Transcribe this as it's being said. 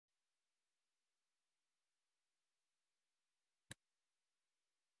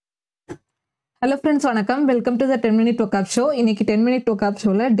Hello friends, வணக்கம். Welcome to the 10-minute Vocab show. இன்னைக்கு 10-minute Vocab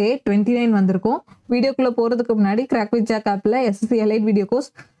showல day 29 வந்திருக்கும். வீடியோக்குள்ள போறதுக்கு முன்னாடி Crack with Jack appல SSC Elite video course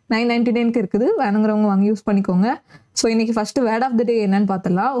 999க்கு இருக்குது. வேணுங்கிறவங்க வாங்கி யூஸ் பண்ணிக்கோங்க. ஸோ இன்னைக்கு ஃபர்ஸ்ட் வேர்ட் ஆஃப் த டே என்னன்னு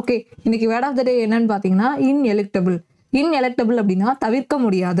பார்த்தலாம். ஓகே, இன்னைக்கு வேர்ட் ஆஃப் த டே என்னன்னு பார்த்தீங்கன்னா இன்எலெக்டபிள். இன்எலெக்டபிள் அப்படின்னா தவிர்க்க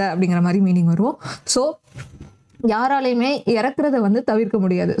முடியாத அப்படிங்கிற மாதிரி மீனிங் வரும். ஸோ யாராலையுமே இறக்குறத வந்து தவிர்க்க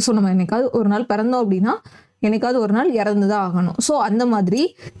முடியாது. ஸோ நம்ம என்னைக்காவது ஒரு நாள் பிறந்தோம் அப்படின்னா என்னைக்காவது ஒரு நாள் இறந்துதான் ஆகணும். ஸோ அந்த மாதிரி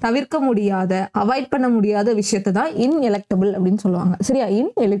தவிர்க்க முடியாத அவாய்ட் பண்ண முடியாத விஷயத்தை தான் இன்எலெக்டபிள் அப்படின்னு சொல்லுவாங்க. சரியா,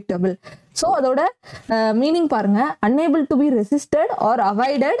 இன்எலெக்டபிள். ஸோ அதோட மீனிங் பாருங்க, unable to be resisted R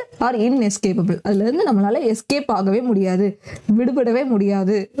avoided R இன்எஸ்கேப்பபிள். அதுல இருந்து நம்மளால எஸ்கேப் ஆகவே முடியாது, விடுபடவே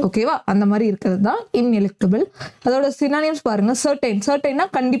முடியாது. ஓகேவா, அந்த மாதிரி இருக்கிறது தான் இன்எலெக்டபிள். அதோட சினானிம்ஸ் பாருங்க, சர்டைன். சர்டைன்னா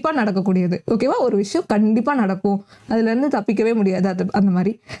கண்டிப்பா நடக்கக்கூடியது. ஓகேவா, ஒரு விஷயம் கண்டிப்பா நடக்கும், அதுல இருந்து தப்பிக்கவே முடியாது, அது அந்த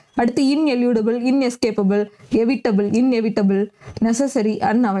மாதிரி. அடுத்து இன்எல்யூடபிள், இன்எஸ்கேப்பபிள், எவிட்டபிள், இன்எவிட்டபிள், நெசசரி,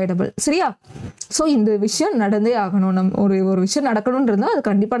 அன்அவாய்டபிள். சரியா, ஸோ இந்த விஷயம் நடந்தே ஆகணும். ஒரு விஷயம் நடக்கணும்ன்றது அது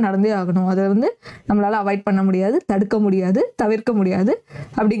கண்டிப்பா நடந்தே ஆகணும். அதை வந்து நம்மளால அவாய்ட் பண்ண முடியாது, தடுக்க முடியாது, தவிர்க்க முடியாது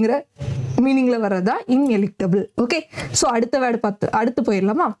அப்படிங்கிற மீனிங்ல வர்றதா இன்எலிக்டபிள். ஓகே, ஸோ அடுத்த வேர்டு அடுத்து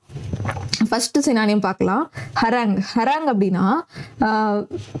போயிடலாமா. ஃபர்ஸ்ட் சினானியம் பார்க்கலாம், ஹராங். ஹராங் அப்படின்னா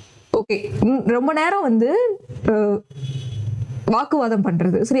ஓகே, ரொம்ப நேரம் வந்து வாக்குவாதம்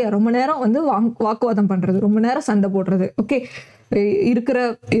பண்றது. சரியா, ரொம்ப நேரம் வந்து வாக்குவாதம் பண்றது, ரொம்ப நேரம் சண்டை போடுறது. ஓகே,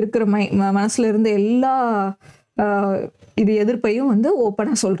 இருக்கிற மனசுல இருந்த எல்லா இது எதிர்ப்பையும் வந்து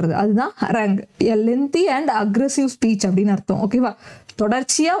ஓப்பனா சொல்றது, அதுதான் ஹராங். எ லென்த்தி அண்ட் அக்ரெசிவ் ஸ்பீச் அப்படின்னு அர்த்தம். ஓகேவா,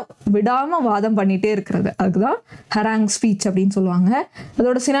 தொடர்ச்சியா விடாம வாதம் பண்ணிட்டே இருக்கிறது, அதுதான் ஹராங் ஸ்பீச் அப்படின்னு சொல்லுவாங்க.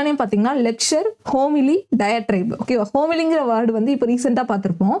 அதோட சினானியம் பார்த்தீங்கன்னா லெக்சர், ஹோமிலி, டயட்ரைப். ஓகேவா, ஹோமிலிங்கிற வேர்டு வந்து இப்போ ரீசெண்டாக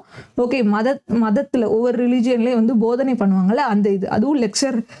பார்த்துருப்போம். ஓகே, மதத்தில் ஒவ்வொரு ரிலிஜியன்லேயும் வந்து போதனை பண்ணுவாங்கல்ல, அந்த இது அதுவும்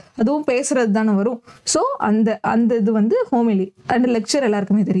லெக்சர், அதுவும் பேசுறது தானே வரும். ஸோ அந்த இது வந்து ஹோமிலி அண்ட் லெக்சர்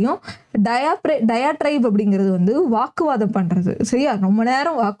எல்லாருக்குமே தெரியும். டயாட்ரைப் அப்படிங்கிறது வந்து வாக்குவாதம் பண்றது. சரியா, ரொம்ப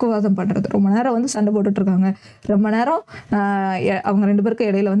நேரம் வாக்குவாதம் பண்றது, ரொம்ப நேரம் வந்து சண்டை போட்டுட்டு இருக்காங்க, ரொம்ப நேரம் அவங்க ரெண்டு பேருக்கு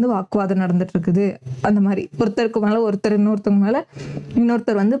இடையில வந்து வாக்குவாதம் நடந்துட்டு இருக்குது. அந்த மாதிரி ஒருத்தருக்கு மேல ஒருத்தர் இன்னொருத்தவங்க மேல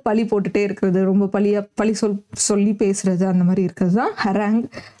இன்னொருத்தர் வந்து பழி போட்டுட்டே இருக்கிறது, ரொம்ப பழி சொல்லி பேசுறது, அந்த மாதிரி இருக்கிறது தான் ஹராங்.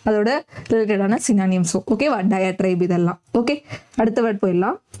 அதோட ரிலேட்டடான சினானியம்ஸும். ஓகேவா, டயாட்ரைப் இதெல்லாம். ஓகே, அடுத்த வேர்ட்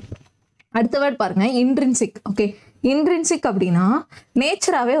போயிடலாம். அடுத்த வேர்ட் பாருங்க, இன்ட்ரின்சிக். ஓகே, இன்ட்ரின்சிக் அப்படின்னா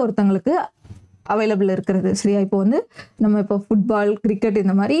நேச்சராகவே ஒருத்தங்களுக்கு அவைலபிள் இருக்கிறது. சரியா, இப்போ வந்து நம்ம இப்போ ஃபுட்பால், கிரிக்கெட்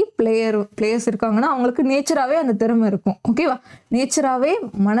இந்த மாதிரி பிளேயர்ஸ் இருக்காங்கன்னா அவங்களுக்கு நேச்சராகவே அந்த திறமை இருக்கும். ஓகேவா, நேச்சராகவே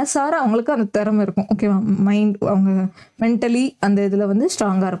மனசார அவங்களுக்கு அந்த திறமை இருக்கும். ஓகேவா, அவங்க மென்டலி அந்த இதில் வந்து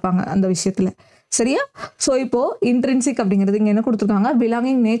ஸ்ட்ராங்காக இருப்பாங்க அந்த விஷயத்தில். சரியா, ஸோ இப்போ இன்ட்ரின்சிக் அப்படிங்கிறது இங்கே என்ன கொடுத்துருக்காங்க,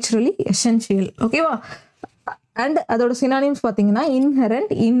 பிலாங்கிங் நேச்சுரலி எசென்ஷியல். ஓகேவா, அண்ட் அதோட சினானிம்ஸ் பார்த்தீங்கன்னா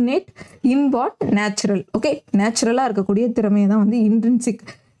inherent, inherit, inborn, natural. Okay, நேச்சுரலாக இருக்கக்கூடிய திறமையை தான் வந்து இன்ட்ரின்சிக்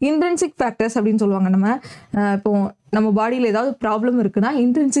ஃபேக்டர்ஸ் அப்படின்னு சொல்லுவாங்க. இப்போ நம்ம பாடியில் ஏதாவது ப்ராப்ளம் இருக்குன்னா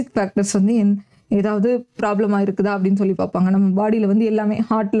இன்ட்ரின்சிக் ஃபேக்டர்ஸ் வந்து ஏதாவது ப்ராப்ளமாக இருக்குதா அப்படின்னு சொல்லி பார்ப்பாங்க. நம்ம பாடியில் வந்து எல்லாமே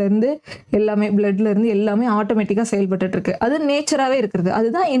ஹார்ட்லேருந்து எல்லாமே பிளட்லேருந்து எல்லாமே ஆட்டோமேட்டிக்காக செயல்பட்டு இருக்கு, அது நேச்சராகவே இருக்கிறது,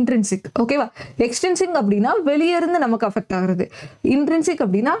 அதுதான் இன்ட்ரின்சிக். ஓகேவா, எக்ஸ்டென்சிக் அப்படின்னா வெளியே இருந்து நமக்கு அஃபெக்ட் ஆகுறது. இன்ட்ரின்சிக்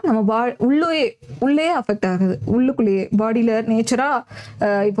அப்படின்னா நம்ம உள்ளே அஃபெக்ட் ஆகுது, உள்ளுக்குள்ளேயே பாடியில்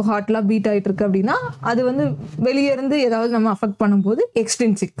நேச்சராக இப்போ ஹார்ட்லாம் பீட் ஆகிட்டு இருக்கு அப்படின்னா அது வந்து வெளியே இருந்து ஏதாவது நம்ம அஃபெக்ட் பண்ணும்போது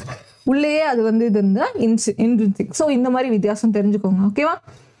எக்ஸ்டென்சிக், உள்ளேயே அது வந்து இது இருந்தால் இன்ட்ரின்சிக். ஸோ இந்த மாதிரி வித்தியாசம் தெரிஞ்சுக்கோங்க. ஓகேவா,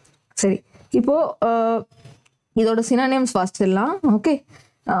 சரி, இப்போ இதோட சினானிம்ஸ் ஃபாஸ்ட் எல்லாம். Okay,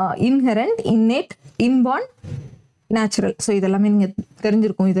 inherent, inherit, inborn, natural. So இதெல்லாமே நீங்கள்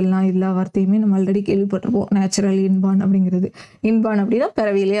தெரிஞ்சிருக்கும். இதெல்லாம் எல்லா வார்த்தையுமே நம்ம ஆல்ரெடி கேள்விப்பட்டிருப்போம். நேச்சுரல், இன்பார்ன் அப்படிங்கிறது. இன்பார்ன் அப்படின்னா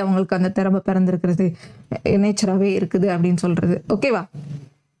பிறவியிலே அவங்களுக்கு அந்த திறமை பிறந்திருக்கிறது, நேச்சராகவே இருக்குது அப்படின்னு சொல்றது. ஓகேவா,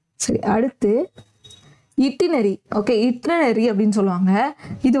 சரி, அடுத்து இட்டினரி. ஓகே, இட்டினரி அப்படின்னு சொல்லுவாங்க.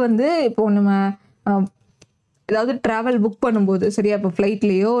 இது வந்து இப்போ நம்ம ஏதாவது ட்ராவல் புக் பண்ணும்போது, சரியா, இப்போ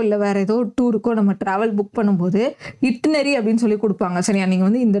ஃப்ளைட்லேயோ இல்லை வேற ஏதோ டூருக்கோ நம்ம ட்ராவல் புக் பண்ணும்போது இட்டினரி அப்படின்னு சொல்லி கொடுப்பாங்க. சரியா, நீங்கள்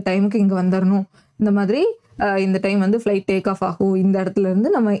வந்து இந்த டைமுக்கு இங்கே வந்துடணும், இந்த மாதிரி இந்த டைம் வந்து ஃப்ளைட் டேக் ஆஃப் ஆகும், இந்த இடத்துல இருந்து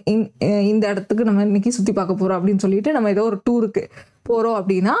நம்ம இந்த இடத்துக்கு நம்ம இன்னைக்கு சுற்றி பார்க்க போகிறோம் அப்படின்னு சொல்லிட்டு நம்ம ஏதோ ஒரு டூருக்கு போகிறோம்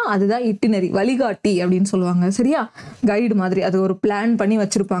அப்படின்னா அதுதான் இட்டினரி, வழிகாட்டி அப்படின்னு சொல்லுவாங்க. சரியா, கைடு மாதிரி, அது ஒரு பிளான் பண்ணி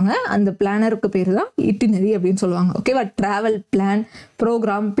வச்சுருப்பாங்க, அந்த பிளானருக்கு பேர் தான் இட்டினரி அப்படின்னு சொல்லுவாங்க. ஓகேவா, travel plan,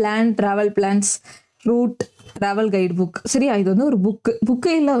 program, plan, travel plans, root, travel guide book. சரியா, இது வந்து ஒரு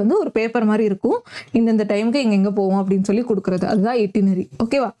புக்கு இல்லை வந்து ஒரு பேப்பர் மாதிரி இருக்கும். இந்த டைமுக்கு எங்கே போவோம் அப்படின்னு சொல்லி கொடுக்குறது, அதுதான் இட்டினரி.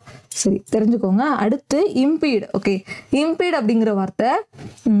 ஓகேவா, சரி தெரிஞ்சுக்கோங்க. அடுத்து இம்பீட். ஓகே, இம்பீட் அப்படிங்கிற வார்த்தை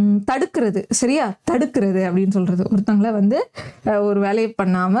தடுக்கிறது. சரியா, தடுக்கிறது அப்படின்னு சொல்றது, ஒருத்தங்களை வந்து ஒரு வேலையை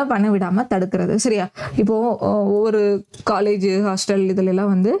பண்ண விடாம தடுக்கிறது. சரியா, இப்போ ஒவ்வொரு காலேஜ் ஹாஸ்டல்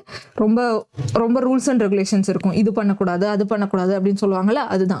இதுலலாம் வந்து ரொம்ப ரொம்ப ரூல்ஸ் அண்ட் ரெகுலேஷன்ஸ் இருக்கும். இது பண்ணக்கூடாது அது பண்ணக்கூடாது அப்படின்னு சொல்லுவாங்கல்ல,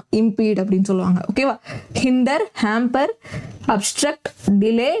 அதுதான் இம்பீட் அப்படின்னு சொல்லுவாங்க. ஓகேவா, hinder, hamper, obstruct,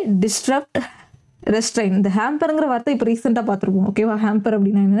 delay, டிஸ்ட்ரப்ட், restrain. இந்த ஹேம்பருங்கிற வார்த்தை இப்போ ரீசெண்டாக பார்த்துருப்போம். ஓகேவா, ஹேம்பர்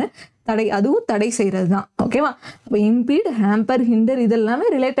அப்படின்னா என்ன, தடை, அதுவும் தடை செய்கிறது தான். ஓகேவா, அப்போ இம்பீட், ஹேம்பர், ஹிண்டர் இதெல்லாமே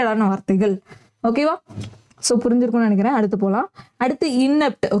ரிலேட்டடான வார்த்தைகள். ஓகேவா, ஸோ புரிஞ்சிருக்கும்னு நினைக்கிறேன். அடுத்து போகலாம். அடுத்து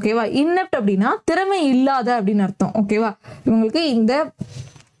இன்னெப்ட். ஓகேவா, இன்னெப்ட் அப்படின்னா திறமை இல்லாத அப்படின்னு அர்த்தம். ஓகேவா, இவங்களுக்கு இந்த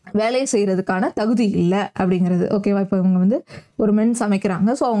வேலையை செய்கிறதுக்கான தகுதி இல்லை அப்படிங்கிறது. ஓகேவா, இப்போ இவங்க வந்து ஒரு மென் சமைக்கிறாங்க,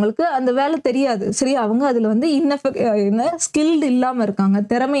 ஸோ அவங்களுக்கு அந்த வேலை தெரியாது. சரி, அவங்க அதில் வந்து ஸ்கில்டு இல்லாமல் இருக்காங்க,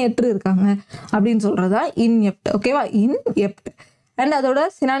 திறமையற்று இருக்காங்க அப்படின்னு சொல்கிறதா இன்எப்ட். ஓகேவா, இன்எப்ட். அண்ட் அதோட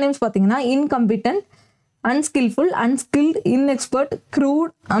சினானிம்ஸ் பார்த்தீங்கன்னா இன்கம்பிட்டன்ட், அன்ஸ்கில்ஃபுல், unskilled, இன்எக்ஸ்பர்ட்,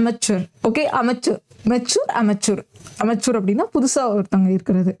 crude, amateur. Okay, amateur அப்படின்னா புதுசாக ஒருத்தவங்க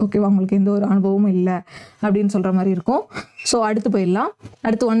இருக்கிறது. ஓகேவா, அவங்களுக்கு எந்த ஒரு அனுபவமும் இல்லை அப்படின்னு சொல்கிற மாதிரி இருக்கும். ஸோ அடுத்து போயிடலாம்.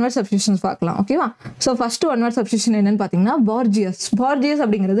 அடுத்து ஒன் வேர்ட் சப்ஸ்டியூஷன்ஸ் பார்க்கலாம். ஓகேவா, so first one word substitution என்னன்னு பார்த்தீங்கன்னா பார்ஜியஸ். பார்ஜியஸ்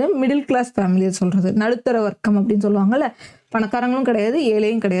அப்படிங்கிறது மிடில் கிளாஸ் ஃபேமிலியை சொல்கிறது, நடுத்தர வர்க்கம் அப்படின்னு சொல்லுவாங்கல்ல. பணக்காரங்களும் கிடையாது,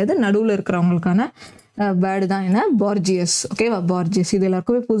 ஏழையும் கிடையாது, நடுவில் இருக்கிறவங்களுக்கான பேர்டு தான் என்ன, பார்ஜியஸ். ஓகேவா, பார்ஜியஸ். இது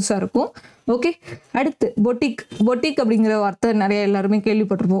எல்லாருக்குமே புதுசாக இருக்கும். ஓகே, அடுத்து பொட்டிக். பொட்டிக் அப்படிங்கிற வார்த்தை நிறைய எல்லாருமே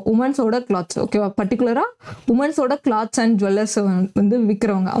கேள்விப்பட்டிருப்போம். உமன்ஸோட கிளாத்ஸ். ஓகேவா, பர்டிகுலராக உமன்ஸோட கிளாத்ஸ் அண்ட் ஜுவல்லர்ஸ் வந்து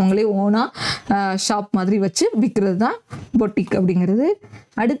விற்கிறவங்க, அவங்களே ஓனாக ஷாப் மாதிரி வச்சு விற்கிறது தான் பொட்டிக் அப்படிங்கிறது.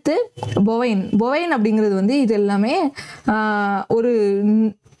 அடுத்து பொவைன். பொவைன் அப்படிங்கிறது வந்து இது எல்லாமே ஒரு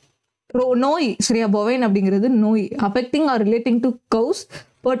நோய். சரியா, பொவைன் அப்படிங்கிறது நோய், affecting R relating to கவுஸ்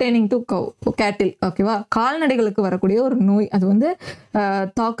pertaining to cow, cattle. ஓகேவா, கால்நடைகளுக்கு வரக்கூடிய ஒரு நோய். அது வந்து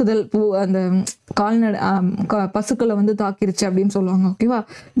தாக்குதல், அந்த பசுக்களை வந்து தாக்கிருச்சு அப்படின்னு சொல்லுவாங்க. ஓகேவா,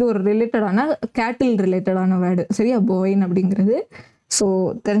 இது ஒரு ரிலேட்டடான கேட்டில் ரிலேட்டடான வேர்டு. சரியா, போவைன் அப்படிங்கிறது. ஸோ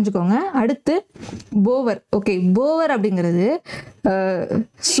தெரிஞ்சுக்கோங்க. அடுத்து போவர். ஓகே, போவர் அப்படிங்கிறது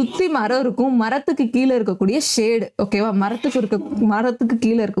சுற்றி மரம் இருக்கும், மரத்துக்கு கீழே இருக்கக்கூடிய ஷேடு. ஓகேவா, மரத்துக்கு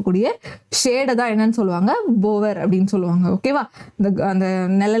கீழே இருக்கக்கூடிய ஷேடை தான் என்னன்னு சொல்லுவாங்க, போவர் அப்படின்னு சொல்லுவாங்க. ஓகேவா, அந்த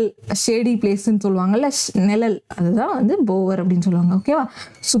நிழல், ஷேடி பிளேஸ்ன்னு சொல்லுவாங்கல்ல, நிழல், அதுதான் வந்து போவர் அப்படின்னு சொல்லுவாங்க. ஓகேவா,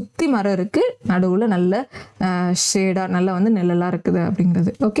 சுற்றி மரம் இருக்குது, நடுவில் நல்ல ஷேடாக நல்லா வந்து நிழலாக இருக்குது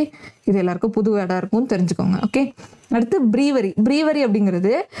அப்படிங்கிறது. ஓகே, இது எல்லாருக்கும் புது வேர்டாக இருக்கும், தெரிஞ்சுக்கோங்க. ஓகே, அடுத்து ப்ரீவரி. ப்ரீவரி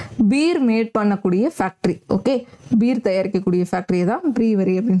அப்படிங்கிறது பீர் மேட் பண்ணக்கூடிய ஃபேக்ட்ரி. ஓகே, பீர் தயாரிக்கக்கூடிய ஃபேக்ட்ரியை தான்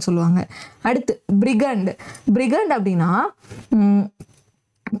ப்ரீவரி அப்படின்னு சொல்லுவாங்க. அடுத்து பிரிகண்ட். பிரிகண்ட் அப்படின்னா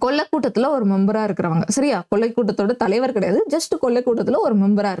கொள்ளைக்கூட்டத்தில் ஒரு மெம்பராக இருக்கிறவங்க. சரியா, கொள்ளைக்கூட்டத்தோட தலைவர் கிடையாது, ஜஸ்ட் கொள்ளைக்கூட்டத்தில் ஒரு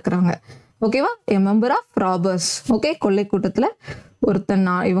மெம்பராக இருக்கிறாங்க. ஓகேவா, எ மெம்பர் ஆஃப் ராபர்ஸ். ஓகே, கொள்ளைக்கூட்டத்தில் ஒருத்தன்,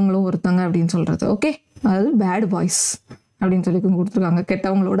 இவங்களும் ஒருத்தங்க அப்படின்னு சொல்கிறது. ஓகே, அதாவது பேட் பாய்ஸ் அப்படின்னு சொல்லி கொடுத்துருக்காங்க,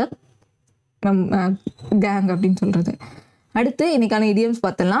 கெட்டவங்களோட கேங் அப்படின்னு சொல்கிறது. அடுத்து இன்னைக்கான இடியம்ஸ்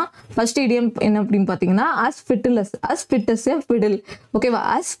பார்த்தலாம். ஃபர்ஸ்ட் இடியம் என்ன அப்படின்னு பார்த்தீங்கன்னா as fit as a fiddle. ஓகேவா,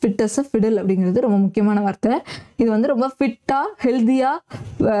 as fit as a fiddle அப்படிங்கிறது ரொம்ப முக்கியமான வார்த்தை. இது வந்து ரொம்ப ஃபிட்டாக ஹெல்த்தியாக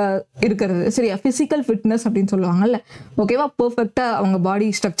இருக்கிறது. சரியா, ஃபிசிக்கல் ஃபிட்னஸ் அப்படின்னு சொல்லுவாங்கல்ல. ஓகேவா, பர்ஃபெக்டாக அவங்க பாடி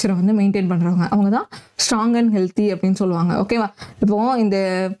ஸ்ட்ரக்சரை வந்து மெயின்டைன் பண்ணுறவங்க, அவங்க தான் ஸ்ட்ராங் அண்ட் ஹெல்த்தி அப்படின்னு சொல்லுவாங்க. ஓகேவா, இப்போ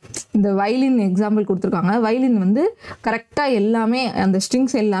இந்த வயலின் எக்ஸாம்பிள் கொடுத்துருக்காங்க. வயலின் வந்து கரெக்டாக எல்லாமே, அந்த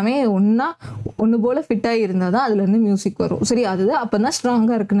ஸ்ட்ரிங்ஸ் எல்லாமே ஒன்று போல் ஃபிட்டாக இருந்தால் தான் அதுலேருந்து மியூசிக் வரும். சரி, அதுதான் அப்போ தான்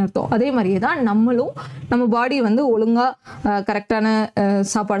ஸ்ட்ராங்காக இருக்குன்னு அர்த்தம். அதே மாதிரியே தான் நம்ம பாடி வந்து ஒழுங்காக கரெக்டான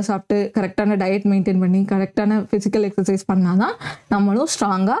சாப்பாடு சாப்பிட்டு, கரெக்டான டயட் மெயின்டைன் பண்ணி, கரெக்டான ஃபிசிக்கல் எக்ஸசைஸ் பண்ணால் தான் நம்மளும்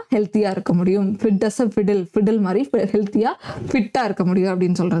ஸ்ட்ராங்காக ஹெல்த்தியாக இருக்க முடியும். ஃபிட் அஸ் அ ஃபிடில் மாதிரி ஹெல்த்தியாக ஃபிட்டாக இருக்க முடியும்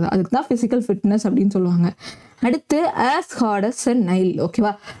அப்படின்னு சொல்கிறது. அதுக்கு தான் ஃபிசிக்கல் ஃபிட்னஸ் அப்படின்னு சொல்லுவாங்க. அடுத்து as hard as a nail.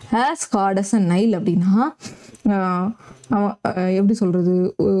 ஓகேவா, as hard as a nail அப்படின்னா எப்படி சொல்கிறது,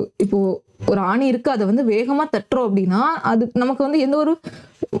 இப்போது ஒரு ஆணி இருக்குது, அதை வந்து வேகமாக தட்டுறோம் அப்படின்னா அது நமக்கு வந்து எந்த ஒரு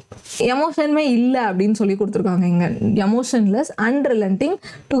எமோஷனுமே இல்லை அப்படின்னு சொல்லி கொடுத்துருக்காங்க இங்கே. Emotionless, unrelenting,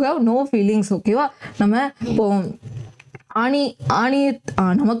 to have no feelings. ஓகேவா, நம்ம இப்போ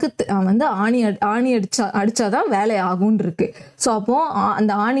நமக்கு வந்து ஆணி அடிச்சாதான் வேலை ஆகும்னு இருக்கு. ஸோ அப்போ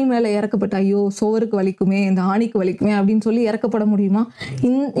அந்த ஆணி மேலே இறக்கப்பட்ட, ஐயோ சோருக்கு வலிக்குமே, இந்த ஆணிக்கு வலிக்குமே அப்படின்னு சொல்லி இறக்கப்பட முடியுமா?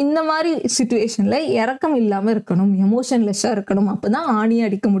 இந்த மாதிரி சுச்சுவேஷன்ல இறக்கம் இல்லாமல் இருக்கணும், எமோஷன்லெஸ்ஸாக இருக்கணும். அப்போதான் ஆணியை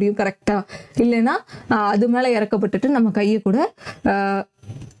அடிக்க முடியும் கரெக்டாக. இல்லைன்னா அது மேலே இறக்கப்பட்டுட்டு நம்ம கையை கூட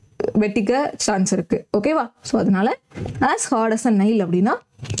வெட்டிக்க சான்ஸ் இருக்கு. ஓகேவா, ஸோ அதனால as hard as a nail அப்படின்னா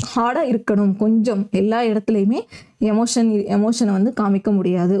ஹார்டாக இருக்கணும். கொஞ்சம் எல்லா இடத்துலையுமே எமோஷனை வந்து காமிக்க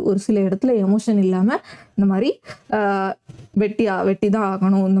முடியாது. ஒரு சில இடத்துல எமோஷன் இல்லாமல் இந்த மாதிரி வெட்டி தான்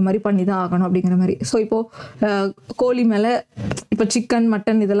ஆகணும், இந்த மாதிரி பண்ணி தான் ஆகணும் அப்படிங்கிற மாதிரி. ஸோ இப்போது கோழி மேலே இப்போ சிக்கன்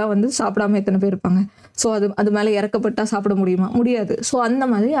மட்டன் இதெல்லாம் வந்து சாப்பிடாம எத்தனை பேர் இருப்பாங்க. ஸோ அது மேலே இறக்கப்பட்டால் சாப்பிட முடியுமா? முடியாது. ஸோ அந்த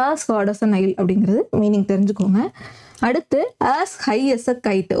மாதிரி as heart as a Nile அப்படிங்கிறது மீனிங் தெரிஞ்சுக்கோங்க. அடுத்து as high S a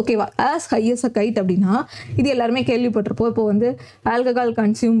guide. ஓகேவா? As high S a guide அப்படின்னா இது எல்லாருமே கேள்விப்பட்டிருப்போம். இப்போ வந்து ஆல்கஹால்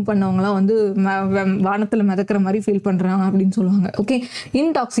கன்சியூம் பண்ணவங்களாம் வந்து வானத்தில் மிதக்கிற மாதிரி ஃபீல் பண்ணுறாங்க அப்படின்னு சொல்லுவாங்க. Okay,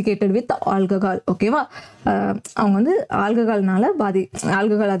 intoxicated with alcohol. ஓகேவா? அவங்க வந்து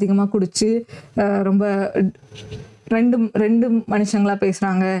ஆல்கஹால் அதிகமாக குடிச்சு ரொம்ப ரெண்டு மனுஷங்களா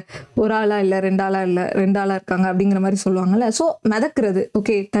பேசுகிறாங்க, ஒரு ஆளாக இல்லை ரெண்டு ஆளாக இருக்காங்க அப்படிங்கிற மாதிரி சொல்லுவாங்கல்ல. ஸோ மிதக்கிறது.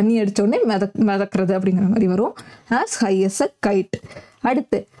 ஓகே, தண்ணி அடித்தோடனே மிதக்கிறது அப்படிங்கிற மாதிரி வரும். As high S a guide.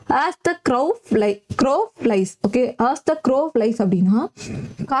 அடுத்து ஆஸ் த க்ரோ ஃப்ளைஸ். ஓகே, ஆஸ் த க்ரோ ஃப்ளைஸ் அப்படின்னா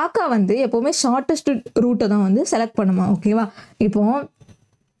காக்கா வந்து எப்போவுமே ஷார்ட்டஸ்ட் ரூட்டை தான் வந்து செலக்ட் பண்ணுமா. ஓகேவா? இப்போ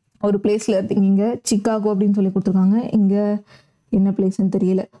ஒரு பிளேஸில் இருந்தீங்க, இங்கே சிக்காகோ அப்படின்னு சொல்லி கொடுத்துருக்காங்க, இங்கே என்ன பிளேஸ்ன்னு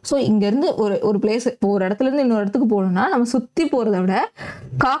தெரியல. ஸோ இங்கேருந்து ஒரு பிளேஸ், இப்போ ஒரு இடத்துலேருந்து இன்னொரு இடத்துக்கு போகணும்னா நம்ம சுற்றி போகிறத விட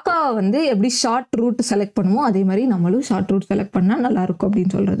காக்காவை வந்து எப்படி ஷார்ட் ரூட் செலக்ட் பண்ணுமோ அதே மாதிரி நம்மளும் ஷார்ட் ரூட் செலக்ட் பண்ணால் நல்லாயிருக்கும்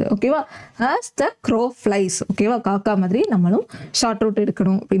அப்படின்னு சொல்கிறது. ஓகேவா? ஆஸ் த க்ரோ ஃப்ளைஸ். ஓகேவா? காக்கா மாதிரி நம்மளும் ஷார்ட் ரூட்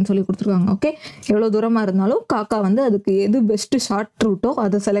எடுக்கணும் அப்படின்னு சொல்லி கொடுத்துருக்காங்க. ஓகே, எவ்வளோ தூரமாக இருந்தாலும் காக்கா வந்து அதுக்கு எது பெஸ்ட்டு ஷார்ட் ரூட்டோ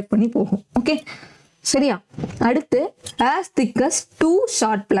அதை செலக்ட் பண்ணி போகும். ஓகே, சரியா? அடுத்து as thick as two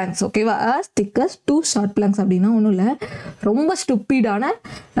short planks. ஓகேவா? as thick as two short planks அப்படின்னா ஒன்றும் இல்லை, ரொம்ப ஸ்டூப்பிடான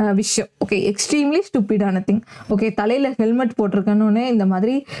விஷயம். Okay, extremely ஸ்டூப்பிடான thing. ஓகே, தலையில் ஹெல்மெட் போட்டிருக்கணுன்னே இந்த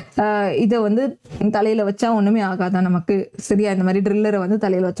மாதிரி இதை வந்து தலையில் வச்சா ஒன்றுமே ஆகாதா நமக்கு? சரியா? இந்த மாதிரி ட்ரில்லரை வந்து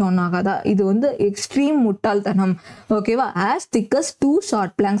தலையில் வச்சா ஒன்றும் ஆகாதா? இது வந்து எக்ஸ்ட்ரீம் முட்டாள்தனம். ஓகேவா? as thick as two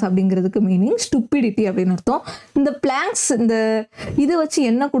short planks அப்படிங்கிறதுக்கு மீனிங் ஸ்டூப்பிடிட்டி அப்படின்னு அர்த்தம். இந்த பிளாங்க்ஸ் இந்த இதை வச்சு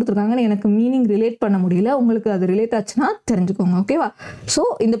என்ன கொடுத்துருக்காங்கன்னு எனக்கு மீனிங் ரிலேட் பண்ண முடியல. உங்களுக்கு அது ரிலேட் ஆச்சுன்னா தெரிஞ்சுக்கோங்க. ஓகேவா? ஸோ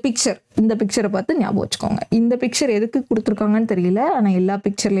இந்த பிக்சரை பார்த்து ஞாபகம் வச்சுக்கோங்க. இந்த பிக்சர் எதுக்கு கொடுத்துருக்காங்கன்னு தெரியல, ஆனால் எல்லா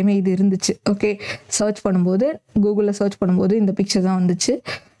பிக்சர்லையுமே இது இருந்துச்சு. ஓகே, கூகுளில் சர்ச் பண்ணும்போது இந்த பிக்சர் தான் வந்துச்சு.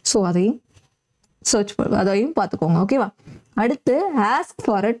 ஸோ அதையும் பார்த்துக்கோங்க. ஓகேவா? அடுத்து ask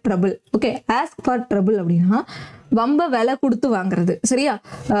for a trouble. Okay, ask for trouble அப்படின்னா வம்ப விலை கொடுத்து வாங்குறது. சரியா?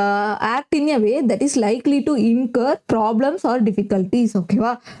 Act in a way that is likely to in her problems R difficulties.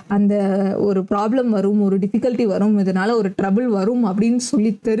 ஓகேவா? அந்த ஒரு ப்ராப்ளம் வரும், ஒரு டிஃபிகல்ட்டி வரும், இதனால ஒரு ட்ரபிள் வரும் அப்படின்னு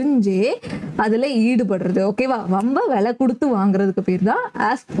சொல்லி தெரிஞ்சே அதில் ஈடுபடுறது. ஓகேவா? வம்ப விலை கொடுத்து வாங்குறதுக்கு பேர் தான்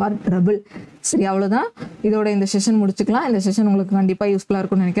ஆஸ்க் ஃபார் ட்ரபிள். சரி, அவ்வளோதான். இதோட இந்த செஷன் முடிச்சுக்கலாம். இந்த செஷன் உங்களுக்கு கண்டிப்பாக யூஸ்ஃபுல்லாக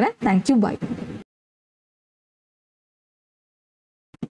இருக்கும்னு நினைக்கிறேன். தேங்க்யூ, பாய்.